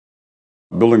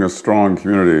Building a strong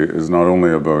community is not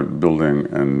only about building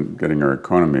and getting our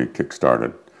economy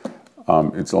kick-started.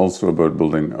 It's also about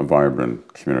building a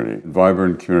vibrant community.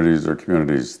 Vibrant communities are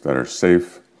communities that are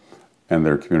safe, and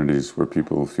they're communities where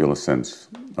people feel a sense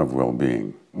of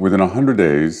well-being. Within 100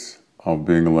 days of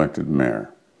being elected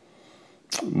mayor,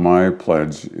 my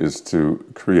pledge is to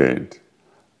create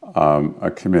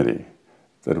a committee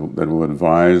that will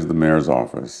advise the mayor's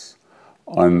office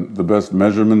on the best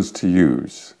measurements to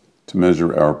use to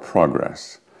measure our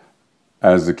progress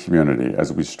as a community,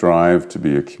 as we strive to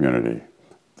be a community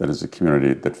that is a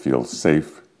community that feels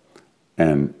safe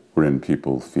and wherein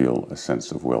people feel a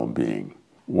sense of well-being.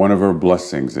 One of our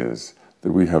blessings is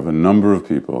that we have a number of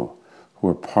people who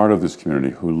are part of this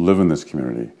community, who live in this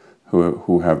community,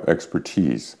 who have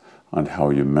expertise on how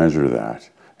you measure that.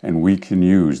 And we can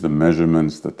use the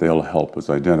measurements that they'll help us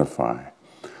identify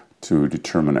to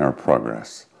determine our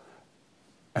progress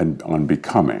and on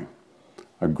becoming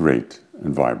a great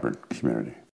and vibrant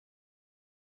community.